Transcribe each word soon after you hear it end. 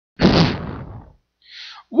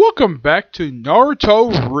Welcome back to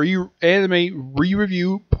Naruto Anime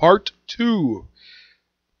Re-Review Part 2.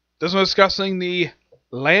 This one discussing the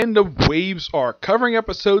Land of Waves arc, covering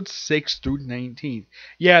episodes 6 through 19.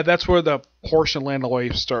 Yeah, that's where the portion Land of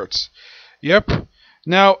Waves starts. Yep.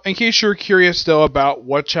 Now, in case you're curious though about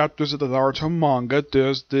what chapters of the Naruto manga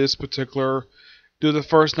do the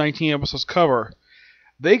first 19 episodes cover,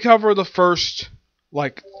 they cover the first,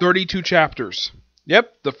 32 chapters.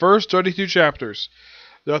 Yep, the first 32 chapters.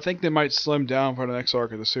 Though I think they might slim down for the next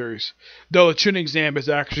arc of the series. Though the tuning exam is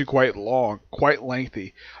actually quite long, quite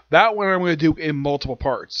lengthy. That one I'm going to do in multiple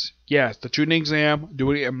parts. Yes, the tuning exam,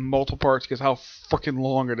 doing it in multiple parts because how freaking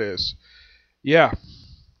long it is. Yeah.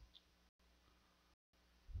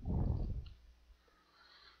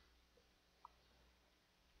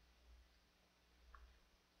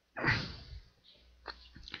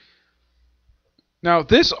 Now,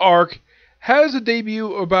 this arc has a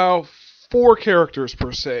debut of about 4 characters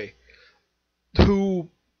per se, who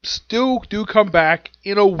still do come back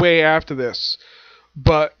in a way after this,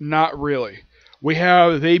 but not really. We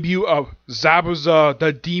have the debut of Zabuza,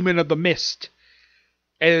 the Demon of the Mist,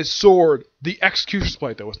 and his sword, the Executioner's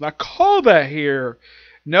Blade. Though it's not called that here.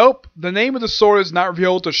 Nope, the name of the sword is not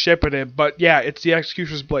revealed to ship it in, but yeah, it's the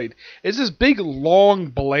Executioner's Blade. It's this big,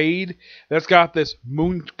 long blade that's got this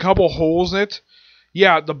couple holes in it.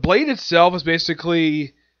 Yeah, the blade itself is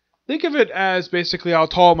basically, think of it as basically how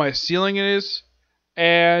tall my ceiling is,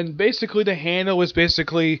 and basically the handle is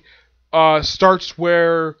basically starts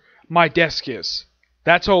where my desk is.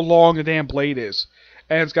 That's how long the damn blade is.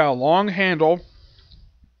 And it's got a long handle.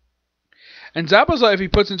 And Zabuza, if he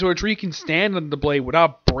puts into a tree, can stand on the blade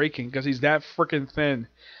without breaking because he's that freaking thin.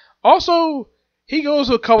 Also, he goes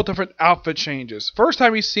with a couple different outfit changes. First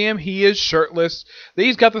time you see him, he is shirtless. Then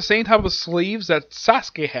he's got the same type of sleeves that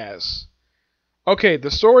Sasuke has. Okay,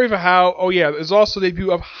 the story of how... Oh yeah, there's also the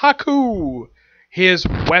debut of Haku, his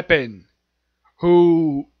weapon.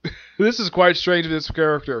 Who... This is quite strange with this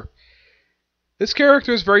character. This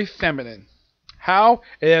character is very feminine. How?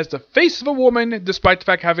 It has the face of a woman, despite the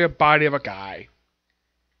fact having a body of a guy.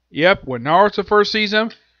 Yep, when Naruto first sees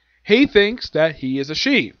him, he thinks that he is a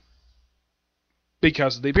she.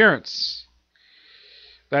 Because of the appearance.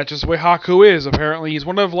 That's just the way Haku is. Apparently, he's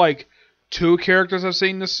one of, 2 characters I've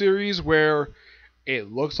seen in this series where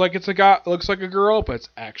it looks like it's a guy, looks like a girl, but it's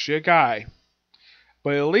actually a guy.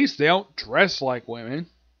 But at least they don't dress like women.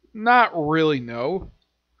 Not really, no.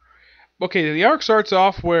 Okay, the arc starts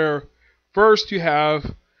off where first you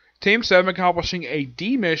have Team 7 accomplishing a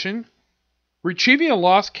D mission, retrieving a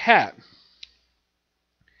lost cat.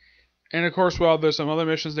 And of course, well, there's some other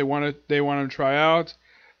missions they want to try out.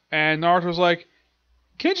 And Naruto's like,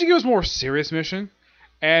 can't you give us a more serious mission?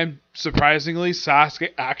 And surprisingly, Sasuke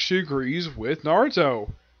actually agrees with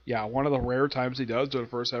Naruto. Yeah, one of the rare times he does during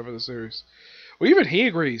the first half of the series. Well, even he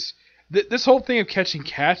agrees. This whole thing of catching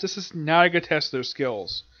cats, this is not a good test of their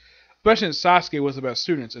skills. Especially since Sasuke was the best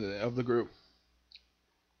student of the group.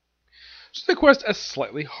 So they quest a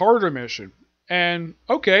slightly harder mission. And,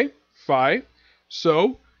 okay, fine.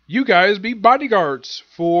 So, you guys be bodyguards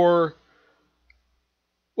for...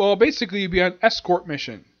 Well, basically you'd be on an escort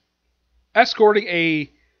mission. Escorting a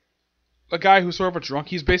guy who's sort of a drunk.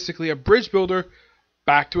 He's basically a bridge builder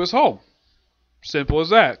back to his home. Simple as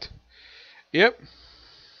that. Yep.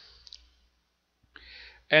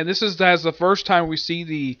 And this is as the first time we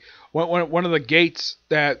see one of the gates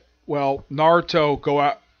that, well, Naruto go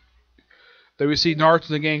out. That we see Naruto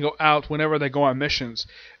and the gang go out whenever they go on missions.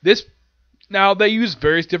 Now they use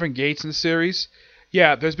various different gates in the series.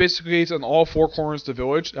 Yeah, there's basically gates on all 4 corners of the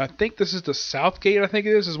village. I think this is the South Gate, I think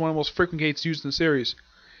it is one of the most frequent gates used in the series.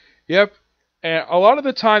 Yep. And a lot of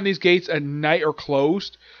the time these gates at night are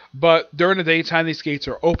closed, but during the daytime these gates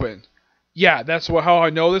are open. Yeah, that's how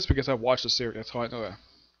I know this because I've watched the series. That's how I know that.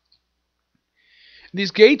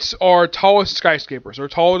 These gates are tall as skyscrapers. They're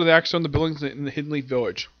taller than actually on the buildings in the Hidden Leaf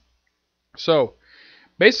Village. So,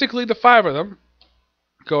 basically the 5 of them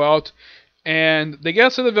go out and they get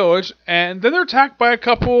us to the village, and then they're attacked by a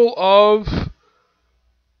couple of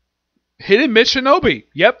hidden mid shinobi.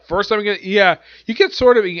 Yep, first time you get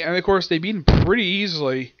sort of, and of course they beat them pretty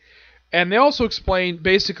easily. And they also explain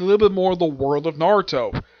basically a little bit more of the world of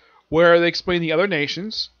Naruto, where they explain the other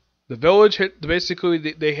nations. The village, basically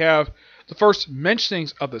they have the first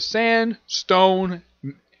mentionings of the sand, stone,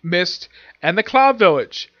 mist, and the cloud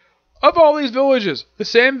village. Of all these villages, the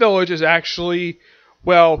sand village is actually,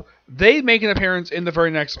 well, they make an appearance in the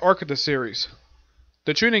very next arc of the series,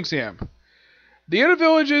 the tuning exam. The other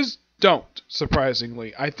villages don't,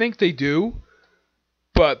 surprisingly. I think they do,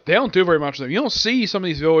 but they don't do very much of them. You don't see some of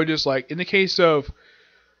these villages, like in the case of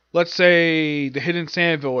let's say the Hidden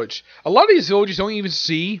Sand Village. A lot of these villages don't even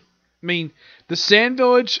see. I mean, the Sand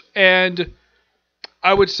Village and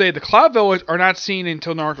I would say the Cloud Village are not seen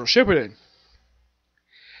until Naruto Shippuden.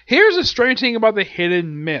 Here's a strange thing about the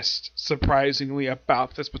Hidden Mist, surprisingly,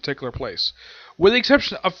 about this particular place. With the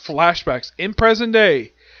exception of flashbacks in present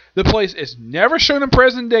day, the place is never shown in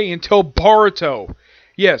present day until Boruto.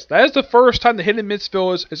 Yes, that is the first time the Hidden Mist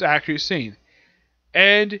Village is actually seen.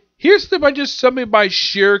 And here's the bunch just something by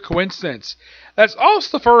sheer coincidence. That's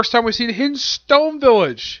also the first time we see the Hidden Stone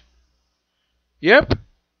Village. Yep.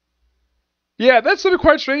 Yeah, that's something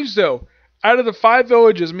quite strange though. Out of the 5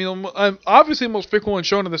 villages, I mean, obviously the most frequent one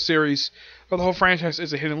shown in the series of the whole franchise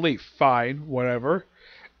is the Hidden Leaf. Fine, whatever.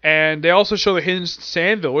 And they also show the Hidden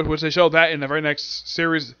Sand Village, which they show that in the very next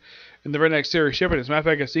series. In the very next series, Shippuden. As a matter of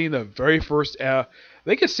fact, I seen the very first.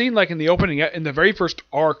 They get seen like in the opening, in the very first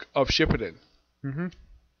arc of Shippuden.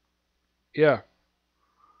 Yeah.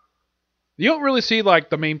 You don't really see like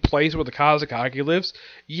the main place where the Kazekage lives.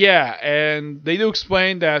 Yeah, and they do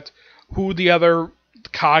explain that who the other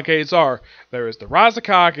Kages are. There is the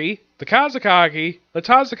Razakage, the Kazekage, the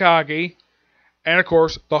Tazekage, and of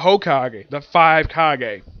course the Hokage, the 5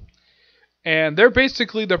 Kage. And they're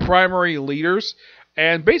basically the primary leaders.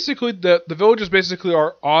 And basically the villages basically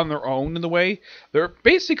are on their own in the way. They're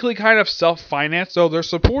basically kind of self-financed, so they're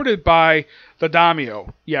supported by the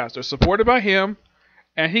Daimyo. Yes, they're supported by him.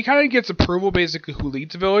 And he kind of gets approval basically who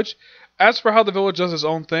leads the village. As for how the village does its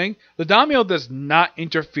own thing, the Daimyo does not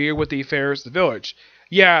interfere with the affairs of the village.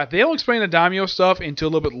 Yeah, they don't explain the Daimyo stuff until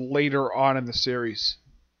a little bit later on in the series.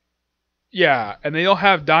 Yeah, and they don't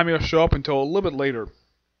have Daimyo show up until a little bit later.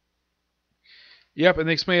 Yep, and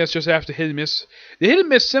they explain that's just after Hidden Mist. The Hidden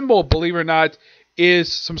Mist symbol, believe it or not,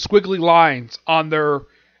 is some squiggly lines on their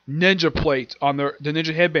ninja plate, on the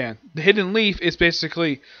ninja headband. The Hidden Leaf is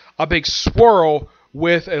basically a big swirl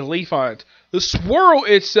with a leaf on it. The swirl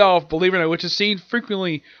itself, believe it or not, which is seen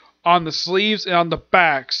frequently on the sleeves and on the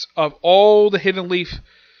backs of all the Hidden Leaf,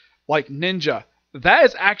 like ninja, that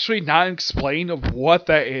is actually not explained of what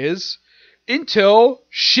that is until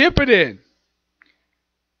Shippuden.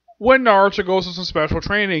 When Naruto goes to some special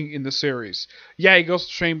training in the series. Yeah, he goes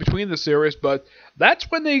to train between the series, but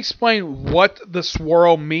that's when they explain what the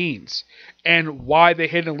swirl means and why the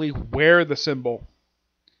Hidden Leaf wear the symbol.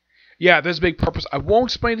 Yeah, there's a big purpose. I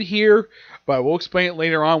won't explain it here, but I will explain it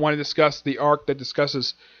later on when I discuss the arc that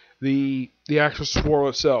discusses the actual swirl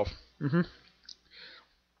itself.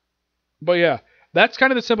 But yeah, that's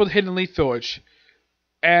kind of the symbol of the Hidden Leaf Village.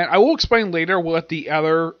 And I will explain later what the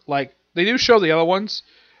other, like, they do show the other ones,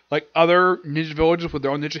 like other ninja villages with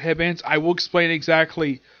their own ninja headbands. I will explain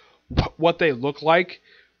exactly what they look like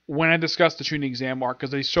when I discuss the Chunin exam arc,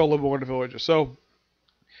 because they show a little more of the villages. So,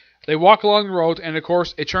 they walk along the road, and of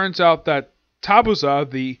course, it turns out that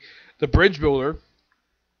Tabuza, the bridge builder,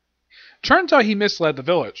 turns out he misled the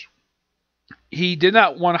village. He did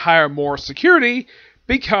not want to hire more security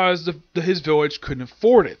because his village couldn't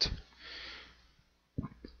afford it.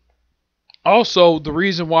 Also, the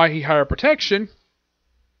reason why he hired protection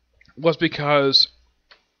was because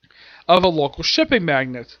of a local shipping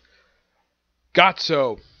magnate.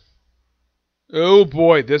 Gatso. Oh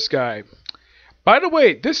boy, this guy. By the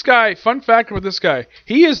way, this guy, fun fact about this guy,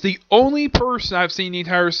 he is the only person I've seen in the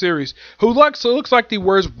entire series who looks like he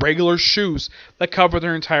wears regular shoes that cover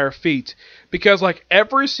their entire feet. Because like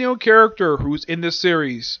every single character who's in this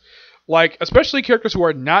series, like especially characters who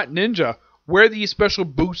are not ninja, wear these special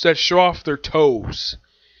boots that show off their toes.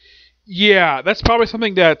 Yeah, that's probably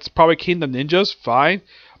something that's probably keen to ninjas, fine.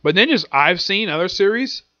 But ninjas I've seen in other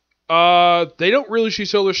series, they don't really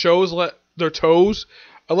show their toes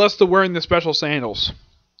unless they're wearing the special sandals.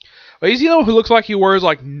 But he's the one who looks like he wears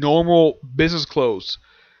like normal business clothes.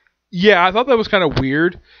 Yeah, I thought that was kind of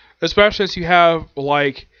weird, especially since you have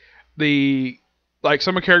like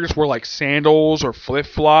some of the characters wear like sandals or flip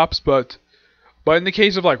flops, but in the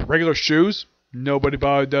case of like regular shoes, nobody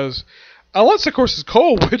does. Unless, of course, it's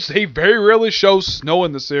cold, which they very rarely show snow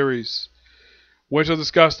in the series. Which I'll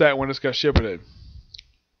discuss that when I discuss Shippuden.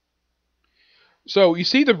 So, you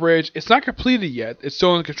see the bridge. It's not completed yet. It's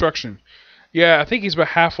still in construction. Yeah, I think he's about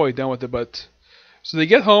halfway done with it, but... So they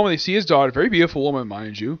get home and they see his daughter. Very beautiful woman,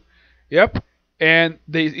 mind you. Yep. And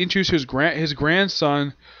they introduce his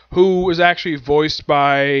grandson, who is actually voiced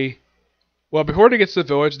by... Well, before they get to the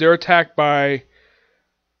village, they're attacked by...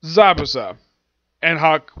 Zabuza. And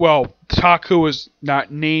Taku is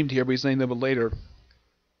not named here, but he's named a little later.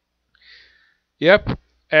 Yep.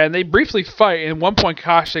 And they briefly fight, and at one point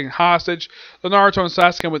Kakashi taken hostage. The Naruto and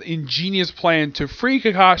Sasuke come with an ingenious plan to free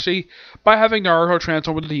Kakashi by having Naruto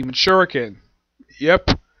transform with the Demon Shuriken.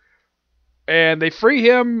 Yep. And they free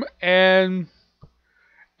him, and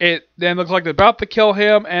it then looks like they're about to kill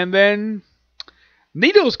him, and then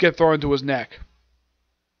needles get thrown into his neck.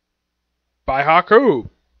 By Haku.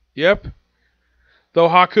 Yep. Though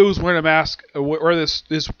Haku's wearing a mask, or this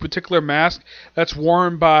particular mask that's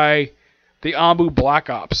worn by the Amu Black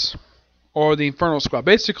Ops. Or the Infernal Squad.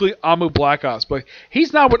 Basically, Amu Black Ops. But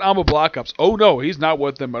he's not with Amu Black Ops. Oh no, he's not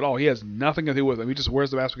with them at all. He has nothing to do with them. He just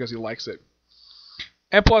wears the mask because he likes it.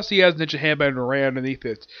 And plus, he has Ninja Handband Ray underneath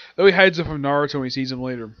it. Though he hides it from Naruto when he sees him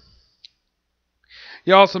later.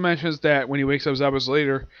 He also mentions that when he wakes up Zabuza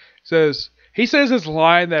later, he says this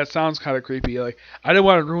line that sounds kind of creepy. Like, I didn't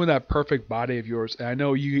want to ruin that perfect body of yours. And I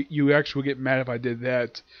know you actually would get mad if I did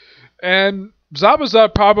that. And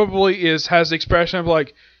Zabuza probably has the expression of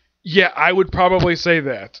like, yeah, I would probably say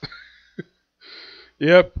that.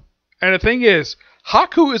 Yep. And the thing is,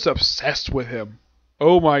 Haku is obsessed with him.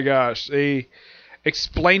 Oh my gosh. They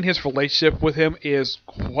explain his relationship with him is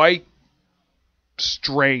quite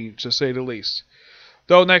strange, to say the least.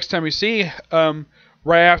 Though next time we see, right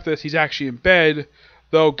after this, he's actually in bed.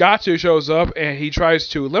 Though Gatsu shows up and he tries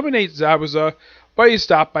to eliminate Zabuza, but he's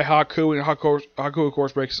stopped by Haku, and Haku of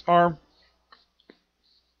course breaks his arm.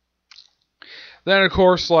 Then, of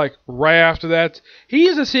course, like, right after that, he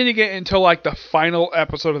isn't seeing it until, like, the final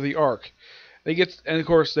episode of the arc. And, of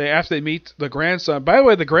course, after they meet the grandson. By the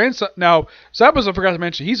way, the grandson... Now, Zabuza forgot to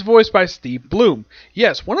mention, he's voiced by Steve Blum.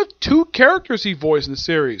 Yes, one of 2 characters he voiced in the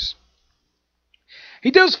series. He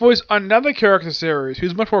does voice another character in the series,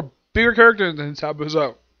 who's a much more bigger character than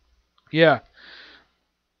Zabuza. Yeah.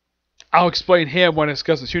 I'll explain him when I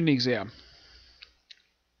discuss the tuning exam.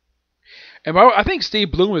 And I think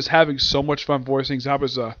Steve Blum is having so much fun voicing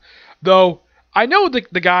Zabuza. Though, I know the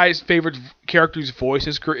guy's favorite character's voice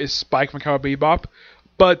is Spike from Cowboy Bebop.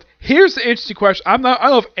 But here's the interesting question. I don't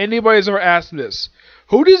know if anybody's ever asked this.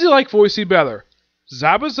 Who does he like voicing better?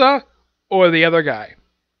 Zabuza or the other guy?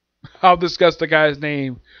 I'll discuss the guy's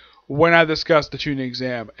name when I discuss the tuning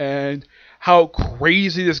exam. And how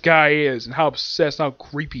crazy this guy is. And how obsessed and how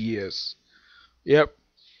creepy he is. Yep.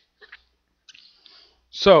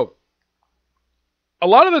 So... a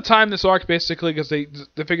lot of the time, this arc basically, because they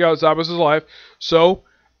figure out Zabuza's alive, so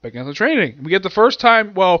begins the training. We get the first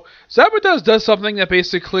time, well, Zabuza does something that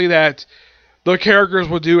basically that the characters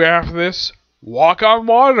will do after this. Walk on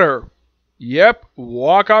water. Yep,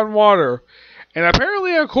 walk on water. And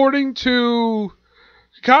apparently, according to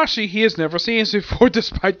Kakashi, he has never seen this before,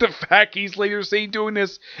 despite the fact he's later seen doing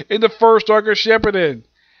this in the first arc of Shippuden.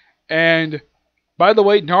 And, by the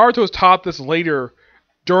way, Naruto was taught this later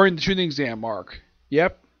during the tuning exam arc.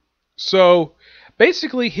 Yep. So,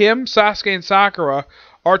 basically, him, Sasuke, and Sakura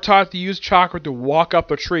are taught to use chakra to walk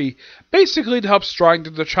up a tree, basically to help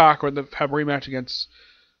strengthen the chakra and to have a rematch against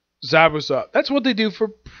Zabuza. That's what they do for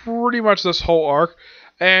pretty much this whole arc.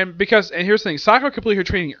 And here's the thing, Sakura completed her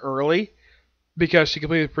training early, because she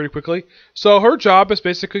completed it pretty quickly. So, her job is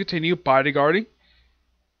basically to continue bodyguarding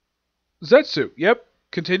Zetsu. Yep,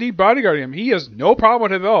 continue bodyguarding him. He has no problem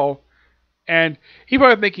with it at all. And he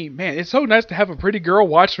probably thinking, man, it's so nice to have a pretty girl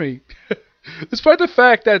watch me. Despite the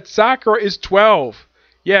fact that Sakura is 12.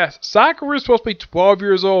 Yes, Sakura is supposed to be 12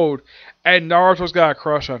 years old. And Naruto's got a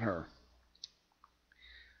crush on her.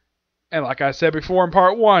 And like I said before in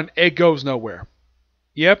part 1, it goes nowhere.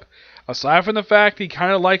 Yep, aside from the fact he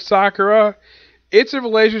kind of likes Sakura, it's a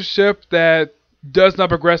relationship that does not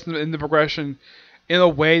progress in the progression in a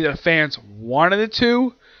way that fans wanted it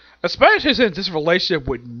to. Especially since this relationship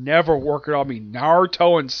would never work at all. I mean,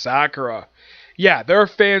 Naruto and Sakura. Yeah, there are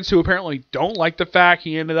fans who apparently don't like the fact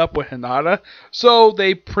he ended up with Hinata. So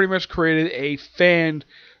they pretty much created a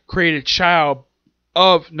fan-created child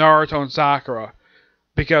of Naruto and Sakura.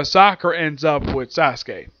 Because Sakura ends up with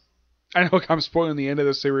Sasuke. I know I'm spoiling the end of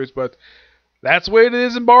the series, but that's the way it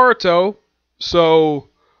is in Boruto. So,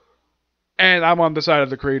 and I'm on the side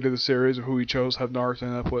of the creator of the series, of who he chose to have Naruto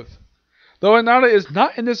end up with. Though Hinata is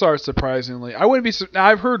not in this arc, surprisingly.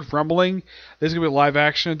 I've heard rumbling there's going to be a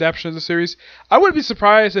live-action adaptation of the series. I wouldn't be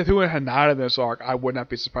surprised if he went Hinata in this arc. I would not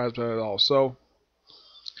be surprised by that at all. So,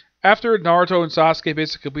 after Naruto and Sasuke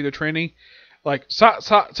basically complete their training, like,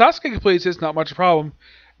 Sasuke completes it's not much a problem.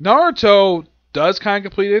 Naruto does kind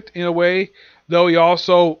of complete it in a way, though he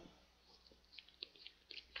also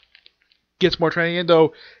gets more training in,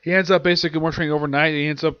 though he ends up basically more training overnight. He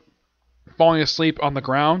ends up falling asleep on the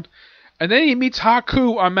ground. And then he meets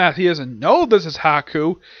Haku on meth. He doesn't know this is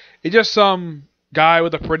Haku. It's just some guy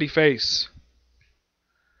with a pretty face.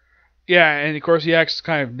 Yeah, and of course he acts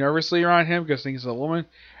kind of nervously around him because he thinks he's a woman.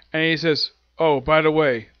 And he says, oh, by the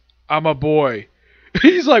way, I'm a boy.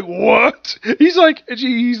 He's like, what? He's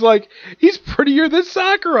prettier than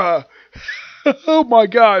Sakura. Oh my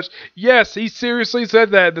gosh. Yes, he seriously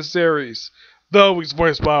said that in the series. Though he's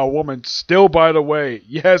voiced by a woman, still by the way.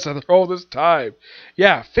 Yes, after all this time.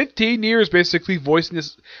 Yeah, 15 years basically voicing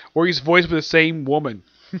this, where he's voiced by the same woman.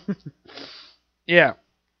 Yeah.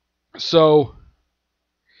 So,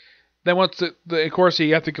 then once of course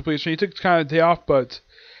he had to complete, so he took kind of a day off, but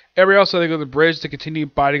everybody else had to go to the bridge to continue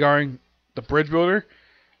bodyguarding the bridge builder.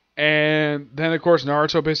 And then of course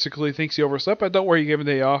Naruto basically thinks he overslept, but don't worry, he gave him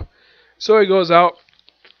a day off. So he goes out,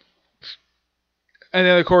 and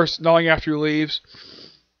then of course not long after he leaves,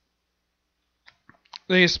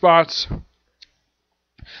 then he spots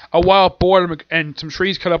a wild boar and some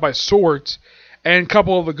trees cut up by swords, and a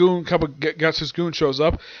couple of Gutsu's goon shows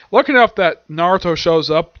up. Lucky enough that Naruto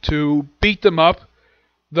shows up to beat them up,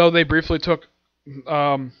 though they briefly took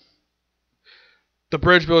the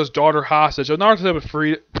bridge builder's daughter hostage. So Naruto's able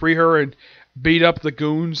to free her and beat up the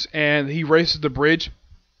goons, and he races the bridge.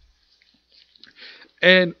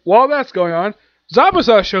 And while that's going on,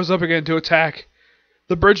 Zabuza shows up again to attack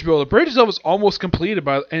the bridge builder. The bridge itself was almost completed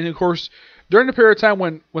and of course, during the period of time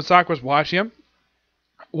when Sakura was watching him,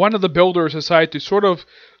 one of the builders decided to sort of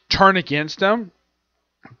turn against them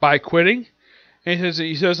by quitting. And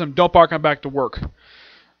he says to him, "Don't bother coming back to work."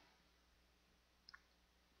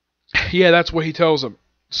 Yeah, that's what he tells him.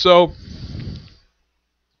 So,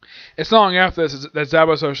 it's not long after this that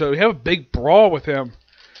Zabuza shows. We have a big brawl with him.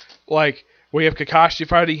 Like, we have Kakashi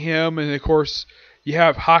fighting him, and of course, you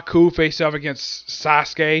have Haku face off against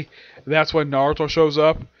Sasuke. That's when Naruto shows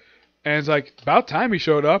up. And it's like, about time he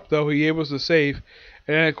showed up, though he able to save.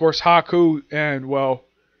 And then, of course, Haku, and, well,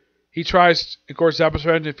 he tries, of course, Zabuza tries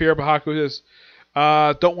to interfere, but Haku says,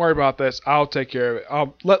 don't worry about this. I'll take care of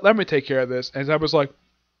it. Let me take care of this. And Zabuza's like,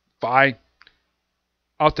 fine.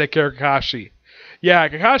 I'll take care of Kakashi. Yeah,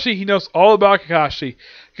 Kakashi, he knows all about Kakashi.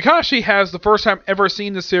 Kakashi has, the first time ever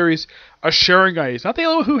seen the series, a Sharingan. He's not the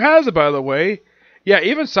only one who has it, by the way. Yeah,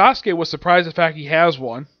 even Sasuke was surprised at the fact he has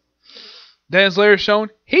one. Then it's later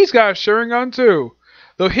shown, he's got a Sharingan too.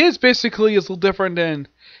 Though his basically is a little different than...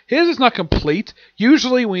 His is not complete.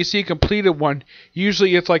 Usually when you see a completed one,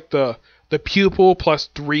 usually it's like the pupil plus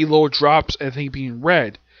 3 little drops and I think being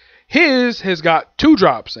red. His has got 2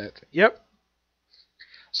 drops in it. Yep.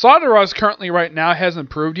 Sadara's currently right now hasn't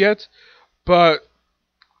improved yet, but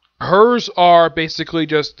hers are basically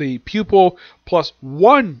just the pupil plus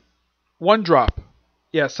one drop.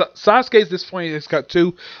 Yeah, Sasuke's this point it's got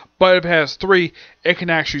 2, but if it has 3, it can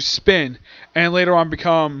actually spin and later on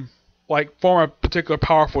become form a particular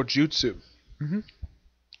powerful jutsu.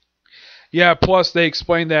 Yeah, plus they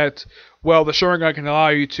explain that the Sharingan can allow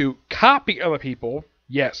you to copy other people.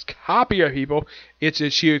 Yes, copy other people. It's a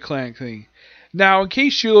Uchiha clan thing. Now, in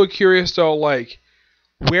case you're curious though,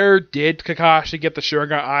 where did Kakashi get the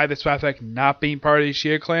Sharingan Eye despite not being part of the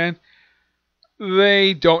Uchiha clan?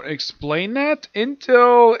 They don't explain that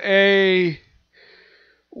until they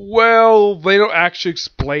don't actually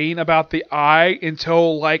explain about the eye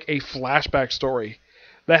until a flashback story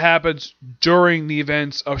that happens during the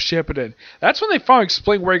events of Shippuden. That's when they finally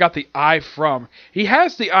explain where he got the eye from. He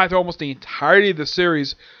has the eye through almost the entirety of the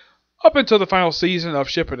series up until the final season of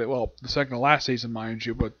Shippuden. Well, the second to last season, mind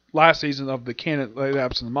you, but last season of the canon that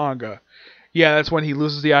happens in the manga. Yeah, that's when he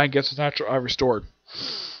loses the eye and gets his natural eye restored.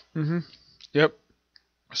 Yep.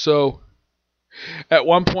 So, at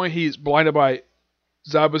one point he's blinded by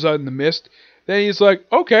Zabuza in the mist. Then he's like,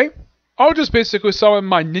 okay, I'll just basically summon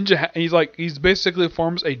my ninja. He's basically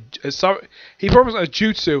forms a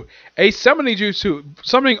jutsu, a summoning jutsu,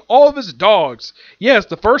 summoning all of his dogs. Yes,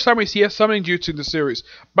 the first time we see a summoning jutsu in the series.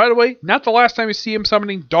 By the way, not the last time we see him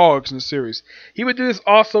summoning dogs in the series. He would do this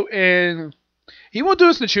also in... He won't do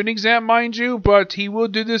this in the shooting exam, mind you, but he will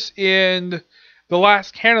do this in the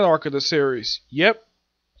last canon arc of the series. Yep.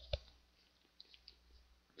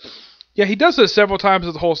 Yeah, he does this several times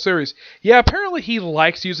in the whole series. Yeah, apparently he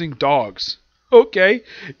likes using dogs. Okay.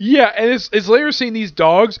 Yeah, and it's later seeing these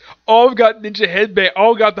dogs all got ninja headband,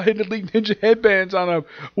 all got the Hidden League ninja headbands on them,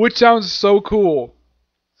 which sounds so cool.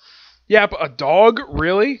 Yeah, but a dog?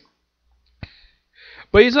 Really?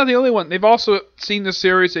 But he's not the only one. They've also seen this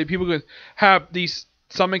series that people can have these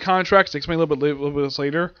summon contracts, they explain a little bit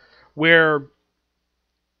later, where,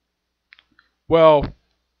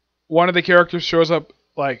 one of the characters shows up,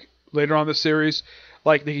 later on in the series,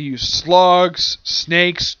 they can use slugs,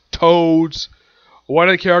 snakes, toads. One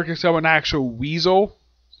of the characters have an actual weasel.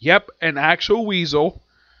 Yep, an actual weasel,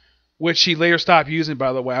 which she later stopped using,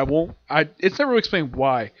 by the way. It's never explained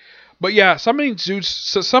why. But yeah, summoning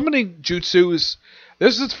jutsu is...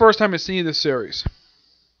 This is the first time I've seen this series.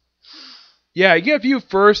 Yeah, you get a few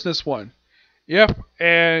first in this one. Yep,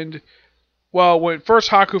 and Well, when first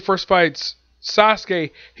Haku first fights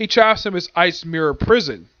Sasuke, he traps him in his ice mirror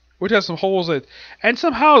prison, which has some holes in it. And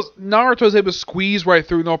somehow Naruto is able to squeeze right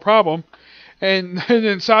through, no problem. And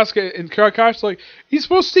then Sasuke and Kakashi's like, you're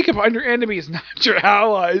supposed to seek upon your enemies, not your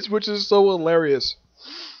allies, which is so hilarious.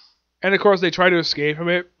 And of course, they try to escape from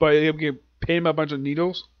it, but they get paid him a bunch of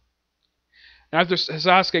needles. After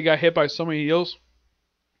Sasuke got hit by so many needles,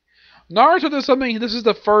 Naruto does something. This is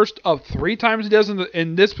the first of 3 times he does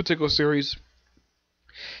in this particular series.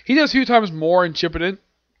 He does a few times more in Shippuden,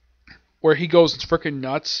 where he goes freaking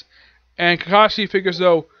nuts. And Kakashi figures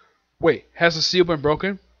though, wait, has the seal been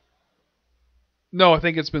broken? No, I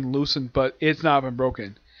think it's been loosened, but it's not been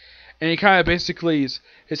broken. And he kind of basically,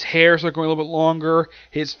 his hairs are going a little bit longer.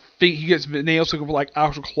 His feet, he gets nails looking like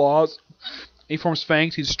actual claws. He forms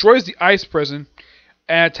fangs. He destroys the ice prison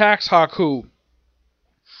and attacks Haku.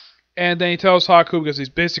 And then he tells Haku, because he's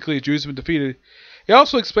basically Jews have been defeated. He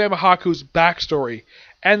also explains about Haku's backstory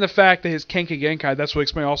and the fact that his Kenki Genkai, that's what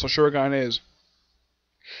explains also Sharingan is.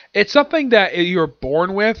 It's something that you're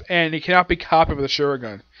born with and it cannot be copied with a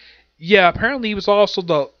Sharingan. Yeah, apparently he was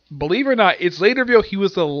also believe it or not, it's later revealed he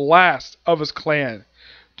was the last of his clan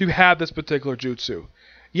to have this particular jutsu.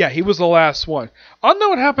 Yeah, he was the last one. I don't know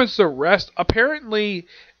what happens to the rest. Apparently,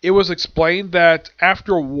 it was explained that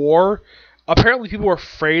after a war, apparently people were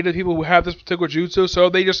afraid of people who have this particular jutsu, so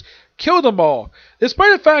they just killed them all.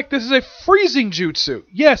 Despite the fact this is a freezing jutsu.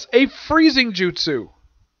 Yes, a freezing jutsu.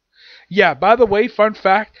 Yeah, by the way, fun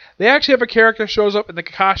fact, they actually have a character that shows up in the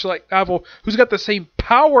Kakashi-like novel who's got the same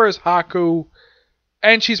power as Haku,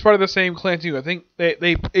 and she's part of the same clan too. I think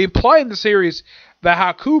they imply in the series that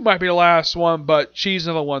Haku might be the last one, but she's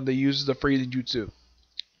another one that uses the freezing jutsu.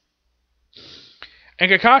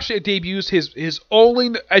 And Kakashi debuts his only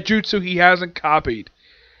jutsu he hasn't copied.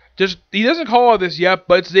 He doesn't call it this yet,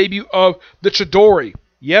 but it's the debut of the Chidori.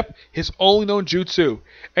 Yep, his only known jutsu.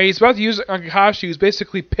 And he's about to use it on Kakashi, who's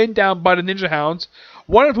basically pinned down by the ninja hounds.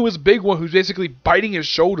 One of whom is a big one who's basically biting his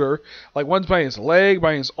shoulder. Like one's biting his leg,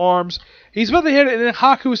 biting his arms. He's about to hit it, and then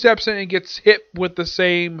Haku steps in and gets hit with the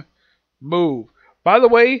same move. By the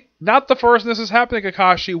way, not the first this has happened to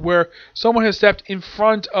Kakashi where someone has stepped in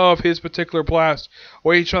front of his particular blast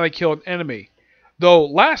where he's trying to kill an enemy. Though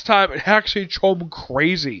last time it actually drove him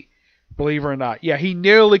crazy, believe it or not. Yeah, he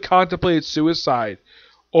nearly contemplated suicide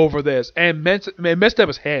over this and messed up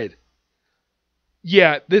his head.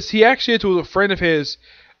 Yeah, he actually told a friend of his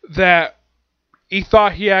that he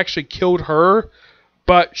thought he actually killed her,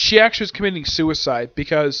 but she actually was committing suicide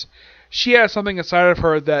because she had something inside of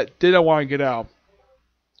her that didn't want to get out.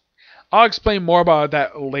 I'll explain more about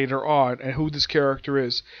that later on and who this character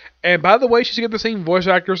is. And by the way, she's got the same voice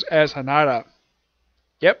actors as Hanada.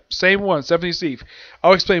 Yep, same one, Stephanie Steve.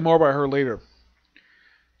 I'll explain more about her later.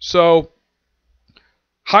 So,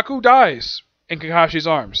 Haku dies in Kakashi's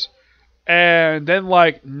arms. And then,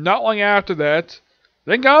 like, not long after that,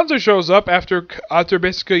 then Gonzo shows up after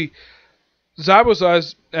basically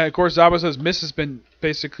Zabuza's, and of course Zabuza's miss has been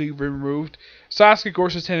basically removed. Sasuke, of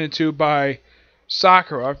course, is tended to by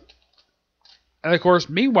Sakura. And of course,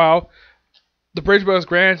 meanwhile, the Bridge Brothers'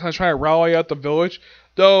 grandson is trying to rally out the village.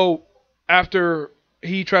 Though, after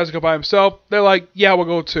he tries to go by himself, they're like, yeah, we'll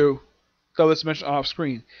go too. Though let's mention off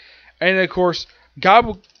screen. And of course,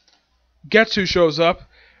 Getsu shows up.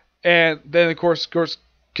 And then, of course,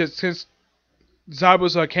 since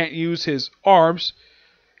Zabuza can't use his arms,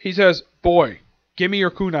 he says, boy, give me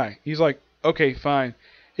your kunai. He's like, okay, fine.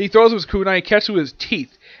 He throws his kunai, catches it with his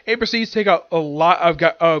teeth, and proceeds to take out a lot of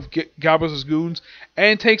Zabuza's goons,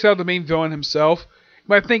 and takes out the main villain himself. You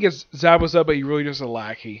might think it's Zabuza, but he really just a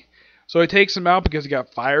lackey. So he takes him out because he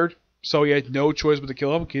got fired, so he had no choice but to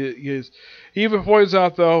kill him. He even points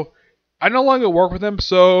out, though, I no longer work with him,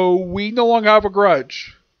 so we no longer have a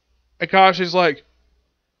grudge. And Kakashi's like,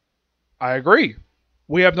 I agree.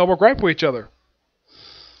 We have no more gripe with each other.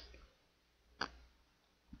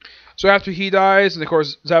 So after he dies, and of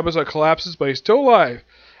course Zabuza collapses, but he's still alive.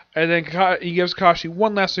 And then he gives Kakashi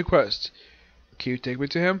one last request. Can you take me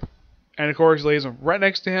to him? And of course he lays him right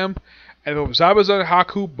next to him. And both Zabuza and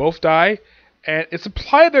Haku both die. And it's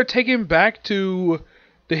implied they're taken back to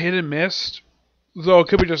the Hidden Mist. Though it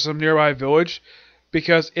could be just some nearby village.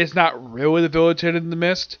 Because it's not really the village hidden in the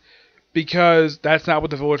mist. Because that's not what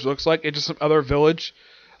the village looks like. It's just some other village.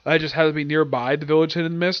 That just has to be nearby the village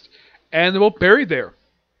hidden in the mist. And they're both buried there.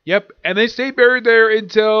 Yep, and they stay buried there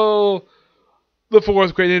until the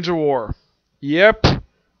Fourth Great Ninja War. Yep,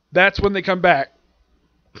 that's when they come back.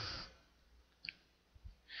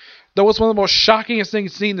 That was one of the most shockingest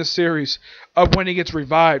things seen in the series of when he gets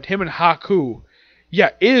revived. Him and Haku. Yeah,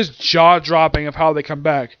 it is jaw-dropping of how they come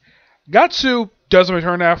back. Gatsu doesn't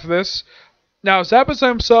return after this, Now, Zabuza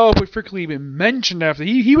himself would frequently even mentioned after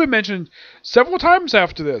he would mention several times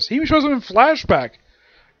after this. He shows him in flashback,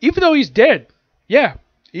 even though he's dead. Yeah,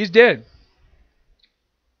 he's dead.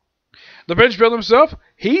 The bridge builder himself,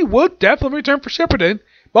 he would definitely return for Shippuden.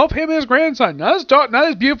 Both him and his grandson, not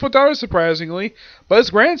his beautiful daughter, surprisingly, but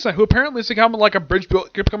his grandson, who apparently is becoming like a bridge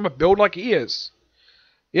build, could become a build like he is.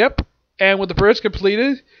 Yep. And with the bridge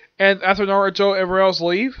completed, and after Naruto, everyone else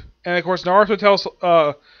leave, and of course Naruto tells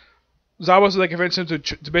Zabuza they convince him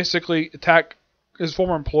to basically attack his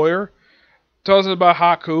former employer. Tells him about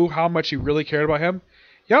Haku, how much he really cared about him.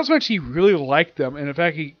 He also mentioned he really liked them, and in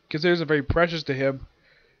fact he considers them very precious to him.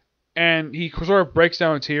 And he sort of breaks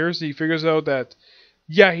down in tears. He figures out that,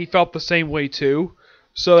 yeah, he felt the same way too.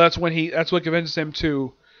 So that's what convinces him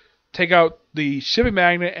to take out the shipping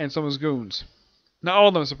magnate and some of his goons. Not all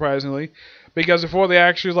of them, surprisingly, because before they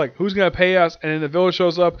actually like, who's gonna pay us? And then the village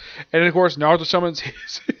shows up, and then, of course Naruto summons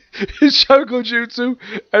his Shadow Jutsu,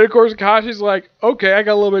 and of course Kakashi's like, okay, I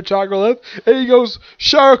got a little bit of chocolate left, and he goes,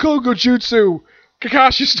 Shadow Jutsu.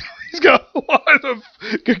 He's got a lot of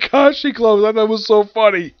Kakashi clones. I thought it was so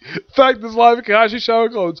funny. In fact, there's a lot of Kakashi Shadow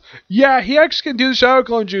clones. Yeah, he actually can do the Shadow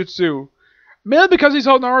Clone Jutsu. Mainly because he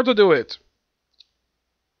saw Naruto do it.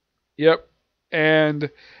 Yep.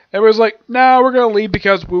 And everyone's like, nah, we're going to leave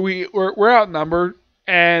because we're outnumbered.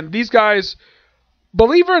 And these guys,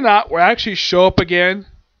 believe it or not, will actually show up again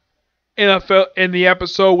in the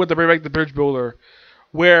episode with the bridge builder,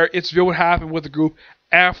 where it's what happened with the group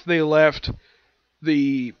after they left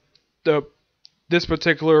this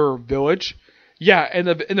particular village. Yeah, and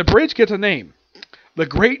the bridge gets a name. The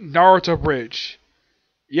Great Naruto Bridge.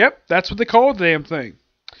 Yep, that's what they call the damn thing.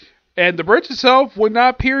 And the bridge itself would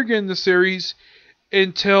not appear again in the series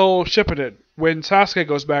until Shippuden, when Sasuke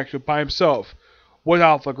goes back to it by himself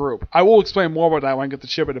without the group. I will explain more about that when I get to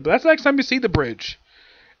Shippuden, but that's the next time you see the bridge.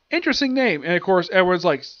 Interesting name. And of course, everyone's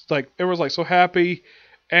like so happy.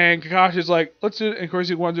 And Kakashi's like, let's do it. And of course,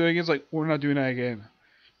 he wants to do it again. It's like, we're not doing that again.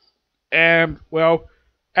 And, well,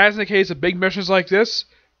 as in the case of big missions like this,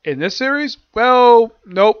 in this series, well,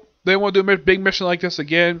 nope. They won't do a big mission like this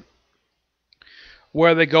again,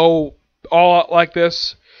 where they go all out like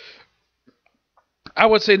this. I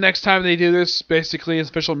would say next time they do this, basically an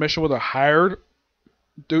official mission where they're hired,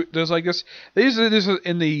 does like this. They usually do this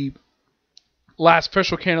in the last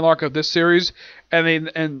official canon arc of this series,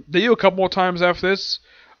 and they do a couple more times after this.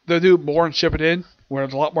 They'll do more in Shippuden, where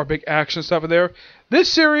there's a lot more big action stuff in there. This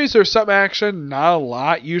series, there's some action, not a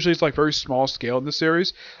lot. Usually it's like very small scale in this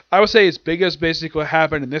series. I would say as big as basically what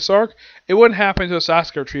happened in this arc, it wouldn't happen to the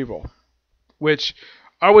Sasuke retrieval, which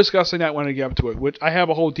I was discussing that when I get up to it, which I have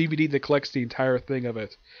a whole DVD that collects the entire thing of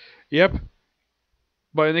it. Yep.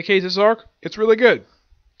 But in the case of this arc, it's really good.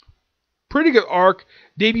 Pretty good arc.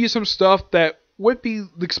 Debuts some stuff that would be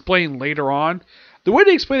explained later on. The way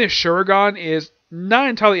they explain the Sharingan is not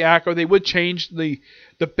entirely accurate. They would change the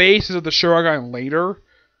basis of the Sharingan later.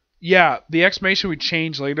 Yeah, the explanation would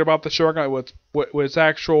change later about the Sharingan with its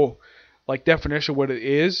actual like definition, what it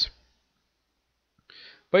is.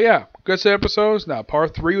 But yeah, good set of episodes. Now,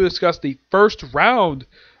 part 3 will discuss the first round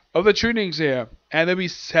of the tuning exam, and there'll be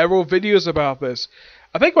several videos about this.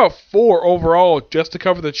 I think about 4 overall just to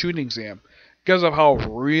cover the tuning exam, because of how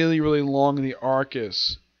really, really long the arc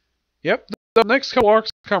is. Yep, the next couple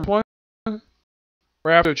arcs come one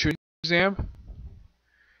right after the tuning exam.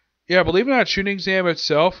 Yeah, believe it or not, tuning exam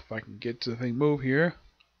itself, if I can get to the thing move here.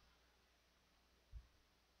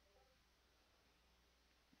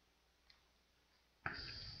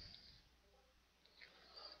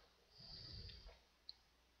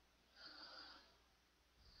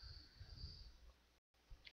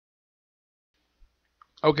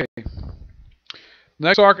 Okay.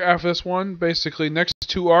 Next arc after this one, basically, next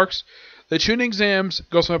 2 arcs, the tuning exams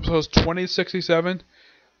goes from episodes 20 to 67,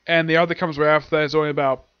 and the arc that comes right after that is only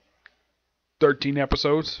about 13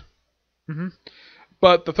 episodes.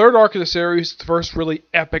 But the 3rd arc of the series, the first really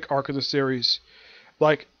epic arc of the series,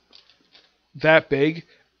 like that big,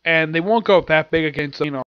 and they won't go that big again. So,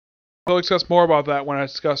 we'll discuss more about that when I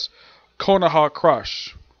discuss Konoha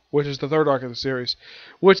Crush, which is the 3rd arc of the series,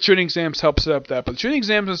 which tuning exams help set up that. But the tuning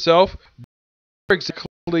exams itself,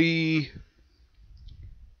 exactly,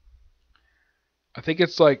 I think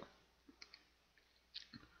it's like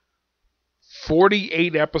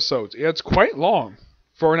 48 episodes. Yeah, it's quite long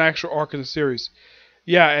for an actual arc of the series.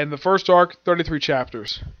 Yeah, and the first arc, 33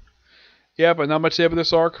 chapters. Yeah, but not much to say about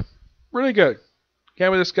this arc. Really good.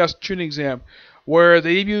 Can't we discuss tuning exam, where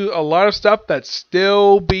they give you a lot of stuff that's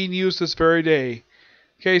still being used this very day.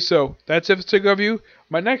 Okay, so that's it for this review.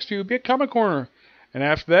 My next review will be a Comic Corner, and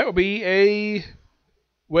after that will be a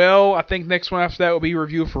Well, I think next one after that will be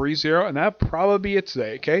review for ReZero, and that'll probably be it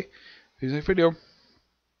today, okay? See you next video.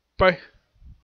 Bye.